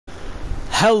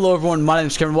Hello everyone, my name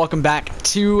is Kevin. Welcome back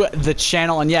to the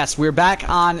channel, and yes, we're back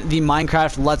on the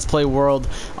Minecraft Let's Play world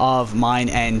of mine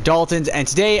and Dalton's, and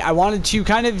today I wanted to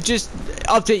kind of just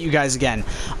update you guys again.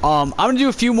 I'm gonna do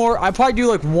a few more. I'll probably do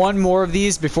like one more of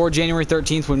these before January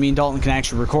 13th when me and Dalton can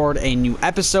actually record a new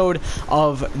episode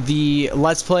of the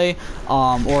Let's Play,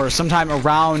 or sometime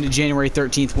around January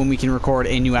 13th when we can record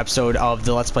a new episode of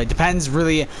the Let's Play. Depends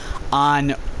really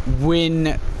on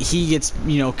when he gets,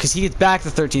 because he gets back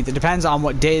the 13th. It depends on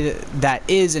what day that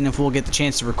is, and if we'll get the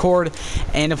chance to record,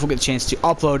 and if we'll get the chance to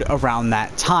upload around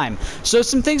that time. So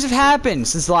some things have happened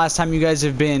since the last time you guys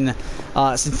have been,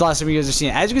 since the last time you guys have seen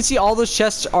it. As you can see, all those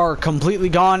chests are completely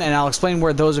gone, and I'll explain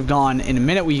where those have gone in a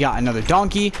minute. We got another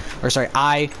donkey, or sorry,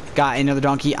 I got another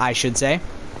donkey, I should say.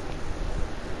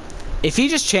 If he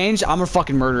just changed, I'm gonna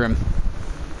fucking murder him.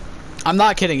 I'm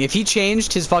not kidding. If he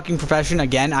changed his fucking profession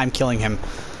again, I'm killing him.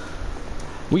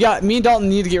 Me and Dalton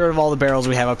need to get rid of all the barrels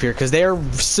we have up here because they are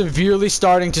severely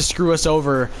starting to screw us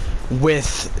over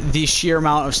with the sheer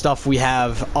amount of stuff we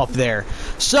have up there.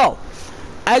 So,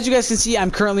 as you guys can see,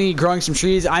 I'm currently growing some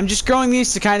trees. I'm just growing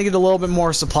these to kind of get a little bit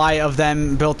more supply of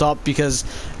them built up because,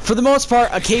 for the most part,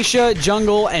 acacia,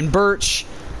 jungle, and birch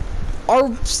are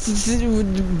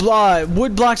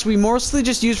wood blocks we mostly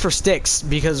just use for sticks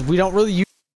because we don't really use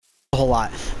a whole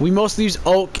lot. We mostly use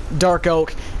oak, dark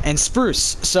oak, and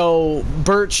spruce. So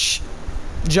birch,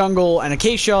 jungle, and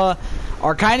acacia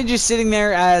are kind of just sitting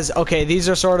there as, okay, these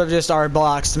are sort of just our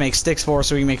blocks to make sticks for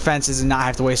so we can make fences and not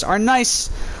have to waste our nice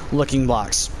looking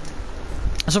blocks.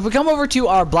 So if we come over to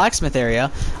our blacksmith area,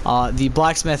 the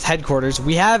blacksmith headquarters,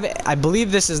 we have, I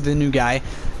believe this is the new guy.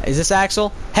 Is this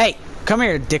Axel? Hey, come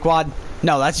here, dickwad.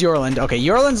 No, that's Yorland. Okay,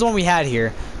 Yorland's the one we had here.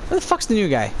 Where the fuck's the new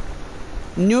guy?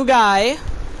 New guy?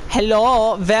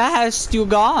 Hello, where has you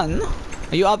gone?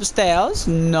 Are you upstairs?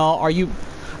 No, are you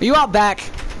out back?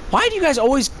 Why do you guys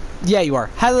always... Yeah, you are.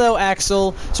 Hello,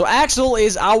 Axel. So Axel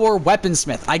is our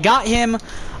weaponsmith. I got him.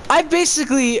 I've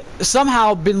basically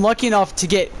somehow been lucky enough to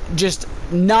get just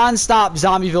non-stop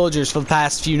zombie villagers for the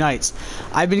past few nights.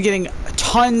 I've been getting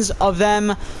tons of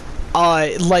them,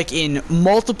 like in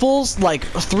multiples, like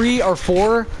 3 or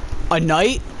 4 a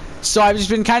night. So I've just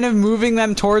been kind of moving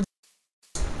them towards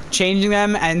changing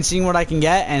them and seeing what I can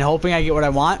get and hoping I get what I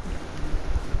want.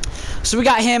 So we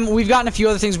got him. We've gotten a few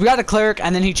other things. We got a cleric,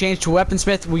 and then he changed to a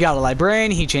weaponsmith. We got a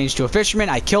librarian. He changed to a fisherman.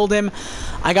 I killed him.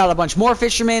 I got a bunch more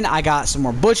fishermen. I got some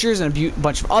more butchers and a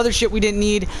bunch of other shit we didn't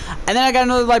need. And then I got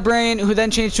another librarian who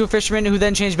then changed to a fisherman who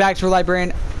then changed back to a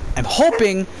librarian. I'm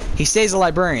hoping he stays a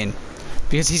librarian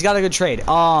because he's got a good trade.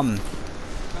 Huh?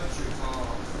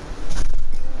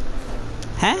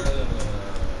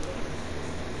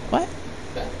 What?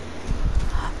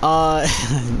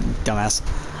 Dumbass.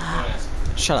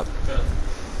 Shut up.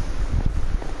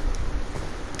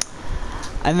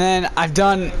 And then I've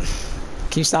done...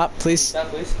 Can you stop, please? Stop,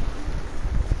 please.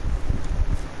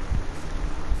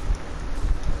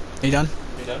 Are you done?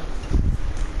 You done?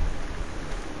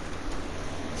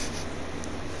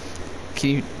 Can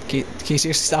you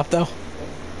seriously stop, though?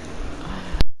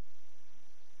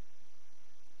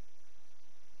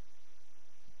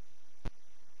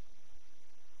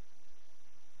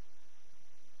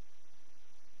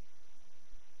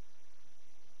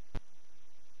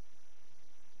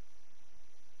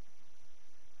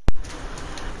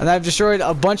 And I've destroyed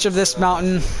a bunch of this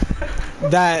mountain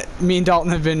that me and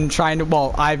Dalton have been trying to,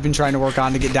 well, I've been trying to work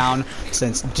on to get down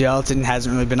since Dalton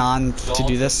hasn't really been on to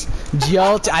do this.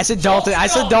 I said Dalton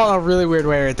in a really weird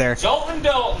way right there. Dalton.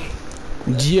 Dalton.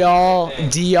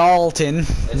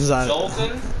 It's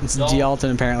Dalton? It's Dalton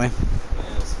apparently.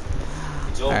 Yes.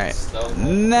 Alright.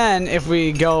 And then if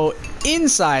we go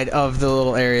inside of the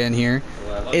little area in here,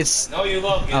 it's... No, you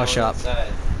love oh, shut up.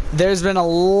 There's been a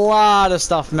lot of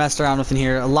stuff messed around with in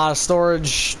here. A lot of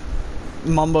storage,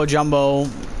 mumbo jumbo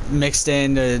mixed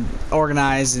in to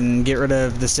organize and get rid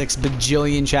of the 6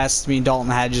 bajillion chests me and Dalton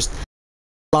had just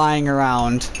lying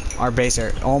around our base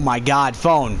area. Oh my god,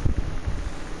 phone.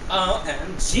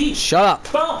 OMG. Shut up.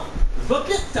 Phone. Look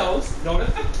at those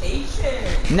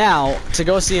notifications. Now, to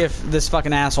go see if this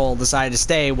fucking asshole decided to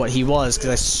stay what he was,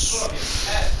 because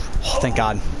oh, thank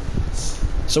god.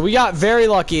 So we got very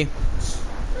lucky.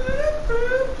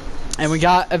 And we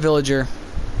got a villager,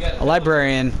 a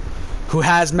librarian, who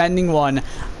has Mending 1.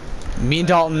 Me and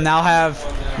Dalton now have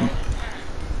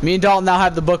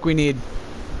the book we need.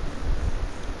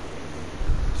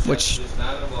 Which,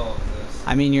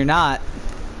 I mean, you're not.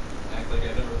 Act like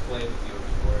I've never played with you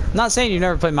before. I'm not saying you've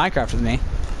never played Minecraft with me. It's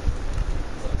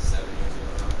like 7 years ago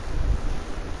now.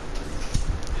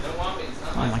 You don't want me. It's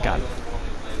not Oh my god. You only want me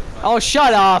to play with Oh,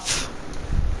 shut up!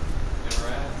 Never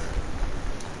asked.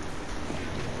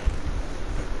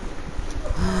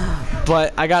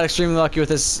 But I got extremely lucky with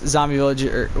this zombie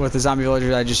villager,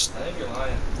 that I just I think you're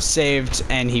lying. saved,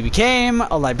 and he became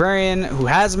a librarian who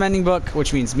has a mending book,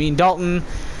 which means me and Dalton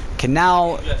can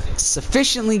now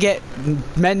sufficiently get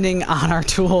mending on our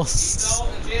tools.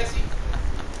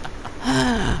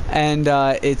 And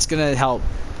it's gonna help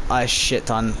a shit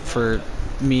ton for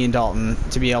me and Dalton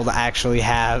to be able to actually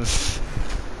have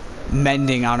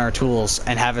mending on our tools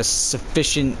and have a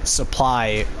sufficient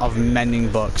supply of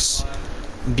mending books,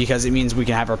 because it means we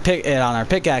can have our on our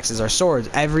pickaxes, our swords,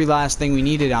 every last thing we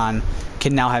need it on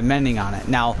can now have mending on it.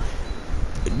 Now,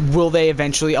 will they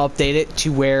eventually update it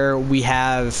to where we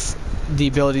have the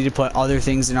ability to put other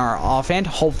things in our offhand?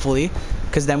 Hopefully,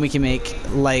 because then we can make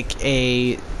like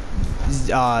a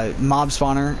mob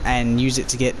spawner and use it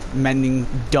to get mending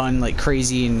done like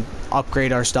crazy and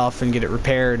upgrade our stuff and get it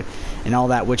repaired and all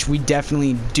that, which we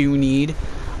definitely do need.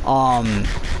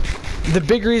 The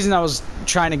big reason I was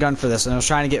trying to gun for this, and I was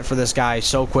trying to get for this guy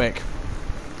so quick,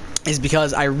 is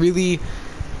because I really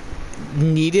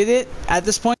needed it at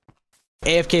this point.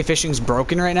 AFK fishing's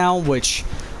broken right now, which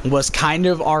was kind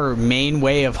of our main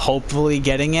way of hopefully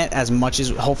getting it, as much as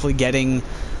hopefully getting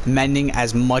mending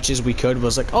as much as we could.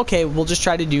 Was like, okay, we'll just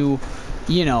try to do,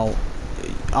 you know,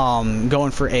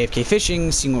 going for AFK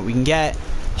fishing, seeing what we can get,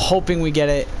 hoping we get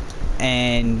it,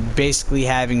 and basically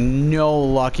having no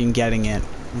luck in getting it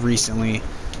recently.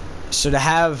 So to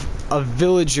have a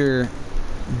villager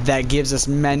that gives us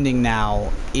mending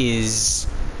now is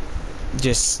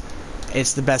just,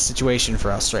 it's the best situation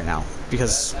for us right now,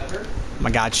 because oh my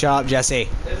god, shut up, Jesse.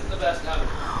 This is the best ever.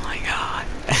 Oh my god.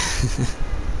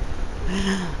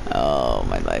 Oh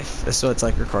my life. This is what it's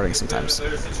like recording sometimes.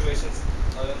 Better situations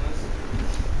other than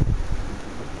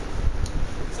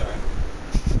this? Sorry.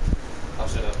 I'll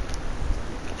shut up.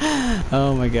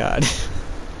 Oh my god.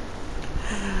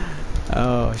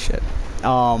 Oh shit.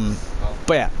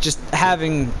 But yeah, just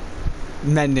having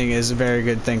mending is a very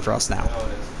good thing for us now. No,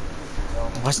 it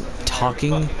is. I wasn't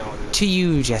talking to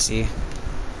you, Jesse.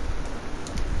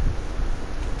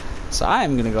 So I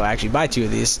am gonna go actually buy 2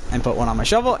 of these and put one on my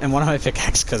shovel and one on my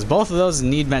pickaxe, because both of those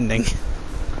need mending.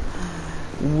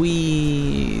 To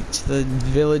the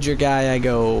villager guy I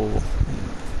go.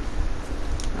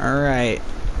 Alright,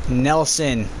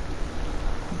 Nelson.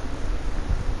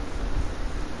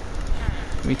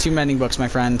 Give me 2 mending books, my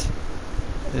friend.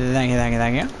 Thank you, thank you,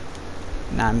 thank you.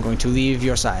 Now I'm going to leave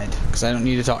your side, because I don't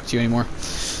need to talk to you anymore.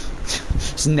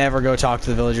 Just never go talk to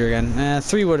the villager again.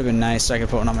 3 would have been nice, so I could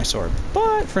put one on my sword.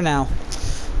 But for now,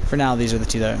 these are the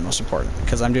 2 that are most important,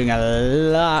 because I'm doing a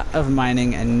lot of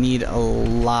mining and need a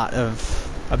lot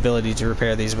of ability to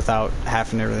repair these without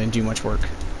having to really do much work.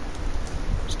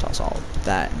 Just toss all of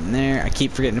that in there. I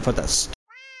keep forgetting to put that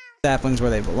saplings where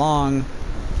they belong.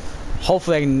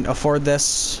 Hopefully I can afford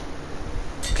this.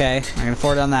 Okay, I can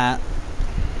afford it on that.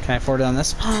 Can I afford it on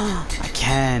this? I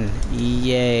can.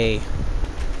 Yay.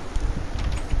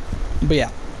 But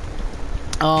yeah.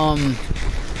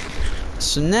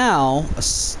 So now,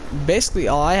 basically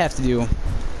all I have to do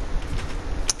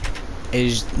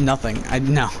is nothing.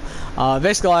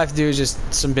 Basically all I have to do is just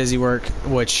some busy work,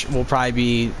 which will probably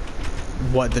be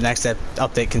what the next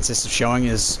update consists of showing,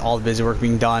 is all the busy work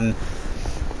being done.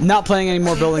 Not planning any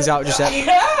more buildings out just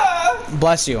yet.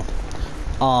 Bless you.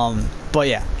 But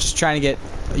yeah, just trying to get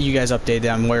you guys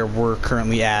updated on where we're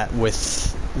currently at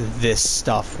with this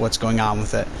stuff, what's going on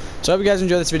with it. So I hope you guys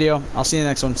enjoyed this video. I'll see you in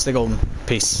the next one. Stay golden.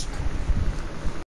 Peace.